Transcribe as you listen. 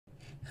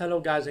Hello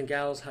guys and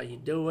gals, how you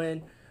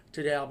doing?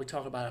 Today I'll be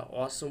talking about an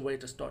awesome way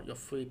to start your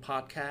free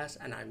podcast,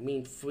 and I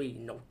mean free,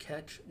 no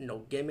catch, no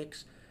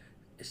gimmicks.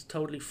 It's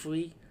totally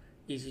free,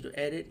 easy to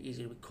edit,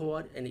 easy to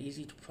record, and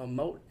easy to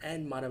promote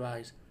and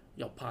monetize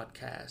your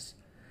podcast.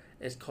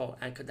 It's called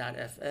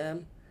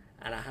Anchor.fm,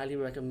 and I highly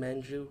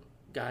recommend you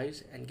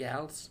guys and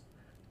gals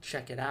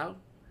check it out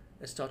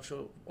and start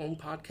your own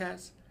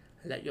podcast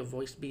and let your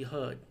voice be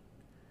heard.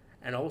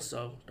 And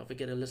also, don't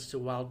forget to listen to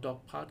Wild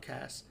Dog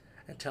Podcast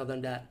and tell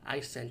them that I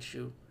sent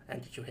you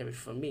and that you hear it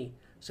from me,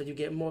 so you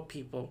get more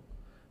people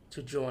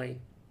to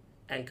join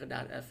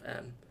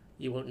Anchor.fm.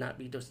 You will not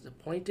be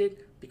disappointed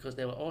because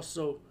they will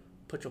also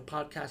put your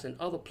podcast in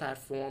other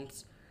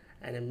platforms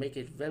and then make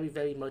it very,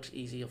 very much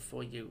easier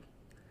for you.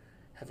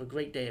 Have a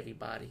great day,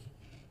 everybody.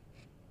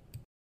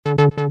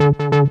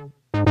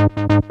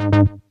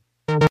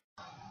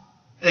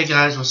 Hey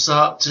guys, what's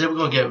up? Today we're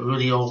going to get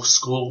really old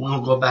school. We're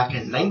going to go back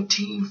in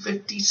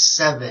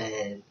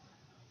 1957.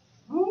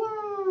 Woo!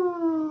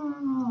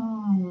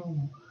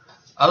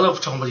 I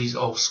love talking about these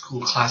old school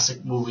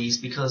classic movies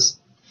because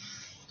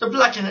the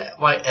black and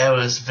white era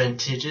is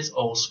vintage, it's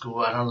old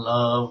school, and I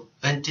love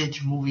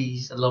vintage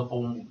movies. I love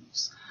old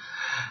movies.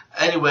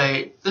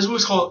 Anyway, this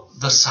movie's called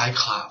The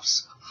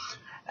Cyclops.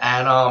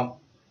 And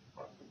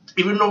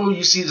even though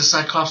you see the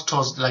Cyclops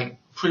towards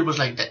pretty much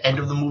like the end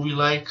of the movie,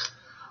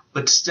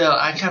 but still,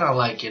 I kind of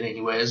like it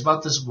anyway. It's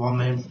about this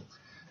woman.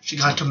 She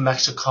got to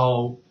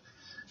Mexico.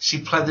 She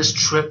planned this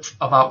trip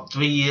about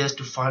 3 years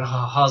to find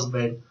her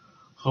husband,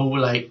 who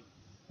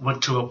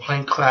went to a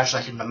plane crash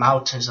in the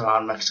mountains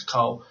around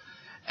Mexico.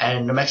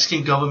 And the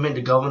Mexican government,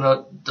 the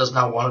governor, does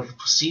not want her to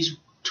proceed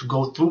to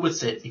go through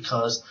with it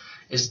because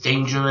it's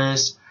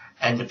dangerous.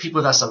 And the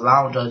people that's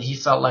around her, he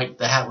felt like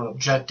they have an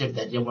objective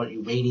that they want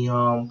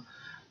uranium.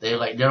 They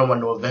don't want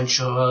no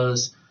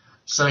adventurers.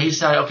 So he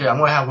said, okay, I'm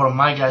going to have one of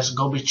my guys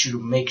go with you to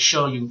make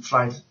sure you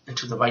fly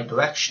into the right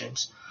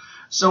directions.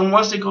 So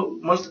once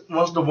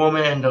the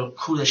woman and the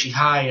crew that she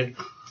hired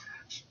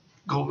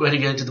go ready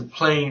to get into the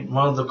plane,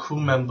 one of the crew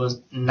members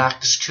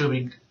knocked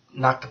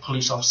the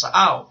police officer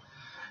out,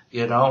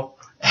 and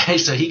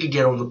so he could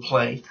get on the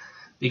plane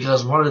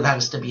because one of them had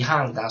to stay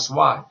behind, that's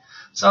why.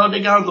 So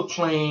they got on the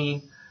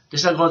plane, they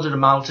started going to the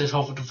mountains,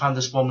 hoping to find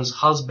this woman's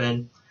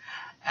husband,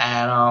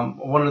 and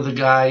one of the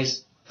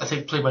guys, I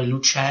think played by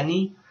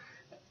Luciani,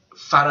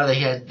 found out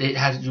that they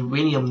had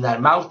uranium in that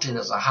mountain.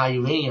 There's a high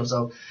uranium.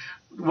 So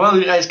one of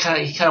the guys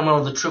kind of went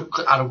on the trip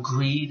out of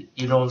greed.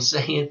 You know what I'm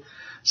saying?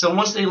 So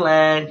once they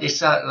land, they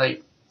start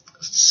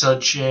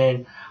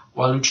searching.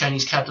 While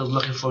Luciani's captain was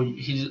looking for,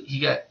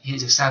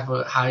 he's excited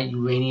for high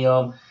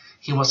uranium.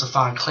 He wants to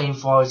file a claim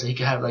for it so he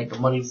can have the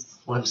money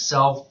for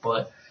himself.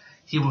 But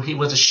he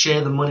wants to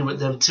share the money with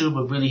them too.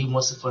 But really he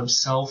wants it for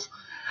himself.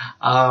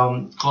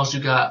 Of course you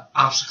got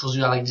obstacles.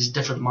 You got these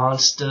different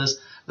monsters.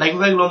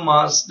 Regular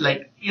monsters,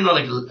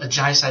 a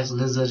giant-sized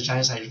lizard, a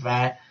giant-sized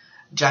rat,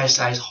 a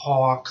giant-sized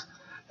hawk,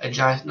 a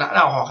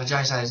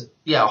giant-sized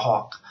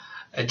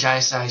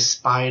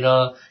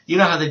spider. You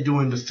know how they do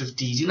in the 50s.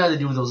 You know how they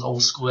do in those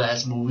old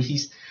school-ass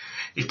movies.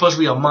 It's supposed to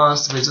be a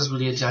monster, but it's just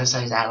really a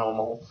giant-sized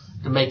animal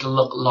to make it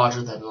look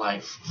larger than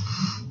life.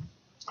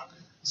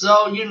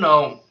 So,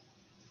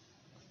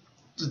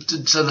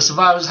 so the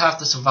survivors have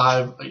to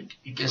survive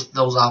against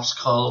those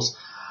obstacles.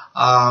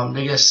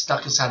 They get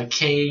stuck inside a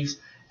cave.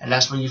 And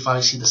that's when you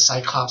finally see the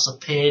Cyclops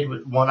appeared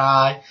with one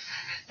eye.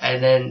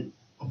 And then,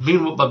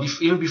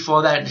 even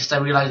before that, they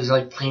start realizing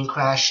there's plane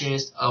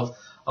crashes of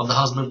the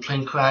husband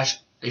plane crash.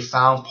 They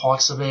found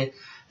parts of it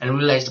and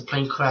realized the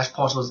plane crash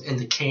parts was in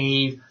the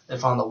cave. They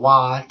found the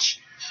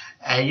watch.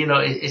 And,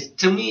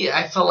 to me,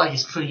 I felt like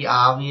it's pretty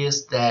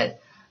obvious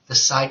that the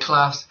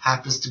Cyclops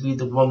happens to be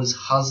the woman's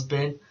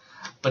husband.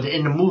 But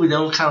in the movie, they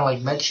don't kind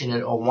of mention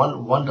it or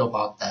wonder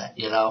about that,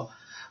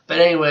 But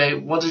anyway,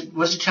 once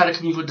you try to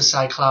communicate with the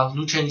Cyclops,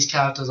 Luciani's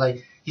character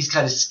he's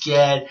kind of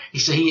scared.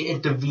 So he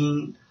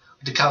intervened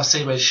with the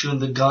conversation by shooting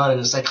the gun, and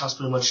the Cyclops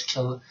pretty much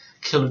killed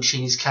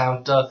Luciani's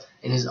character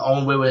in his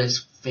own way with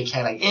his fake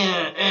hand,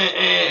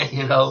 And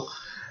you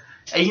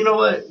know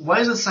what? Why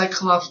is the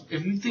Cyclops?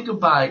 If you think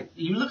about it,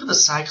 you look at the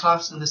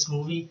Cyclops in this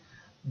movie,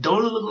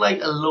 don't it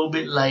look a little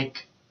bit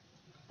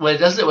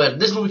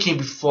this movie came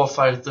before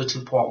Friday the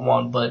 13th Part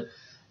 1, but if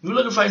you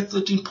look at Friday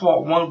the 13th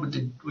Part 1 with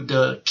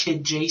the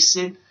kid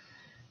Jason,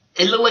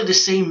 it looked like the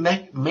same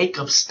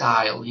makeup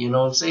style, you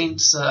know what I'm saying?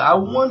 So I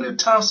wonder if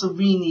Tom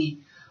Savini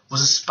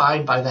was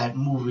inspired by that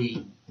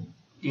movie.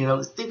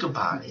 Think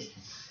about it.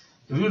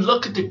 If you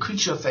look at the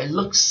creature effect, it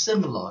looks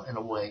similar in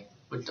a way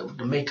with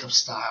the makeup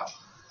style.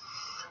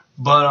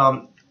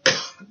 But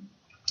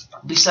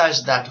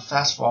besides that, to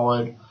fast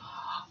forward,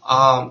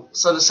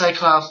 so the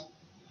Cyclops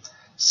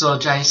saw a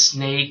giant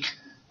snake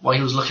while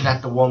he was looking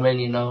at the woman,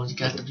 you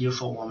got the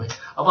beautiful woman.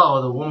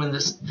 The woman,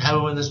 the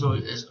heroine in this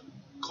movie is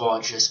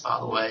gorgeous, by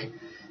the way.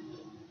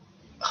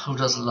 Who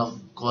doesn't love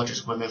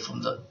gorgeous women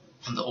from the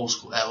old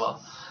school era?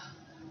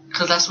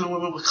 Because that's when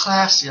women were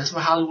classy. That's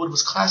when Hollywood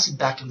was classy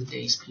back in the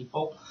days,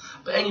 people.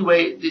 But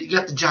anyway, you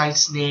got the giant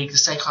snake, the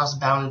Cyclops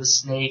bounding the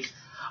snake,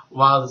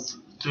 while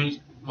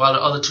while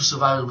the other two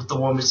survivors with the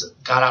worms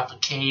got out the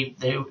cave,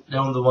 they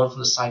on the run from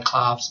the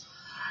Cyclops,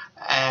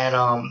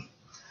 and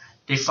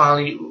they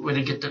finally, when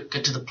they get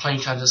to the plane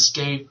trying to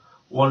escape,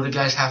 one of the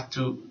guys have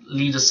to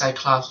lead the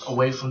Cyclops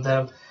away from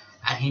them,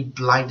 and he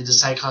blinded the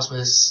Cyclops with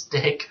his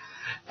stick,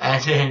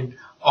 and then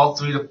all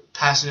three of the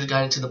passengers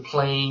got into the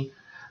plane.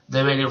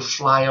 They're ready to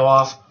fly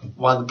off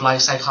while the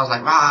blind Cyclops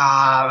like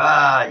rah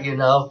rah, you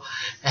know,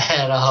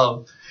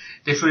 and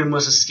they pretty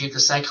much escaped the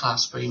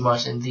Cyclops pretty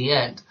much in the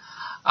end.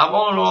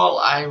 All in all,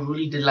 I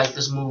really did like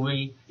this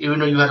movie, even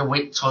though you had to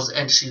wait towards the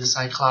end to see the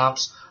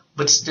Cyclops,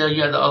 but still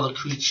you had the other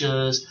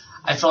creatures.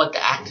 I felt like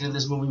the acting in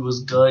this movie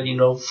was good, you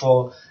know,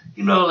 for,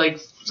 you know,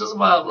 like, just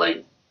about,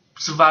 like,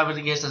 surviving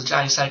against the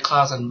giant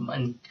Cyclops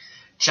and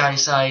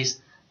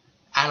giant-sized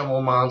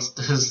animal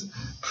monsters,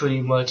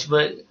 pretty much.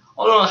 But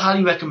all in all, I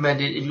highly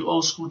recommend it. If you're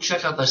old school,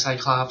 check out the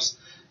Cyclops.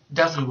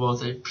 Definitely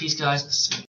worth it. Peace, guys.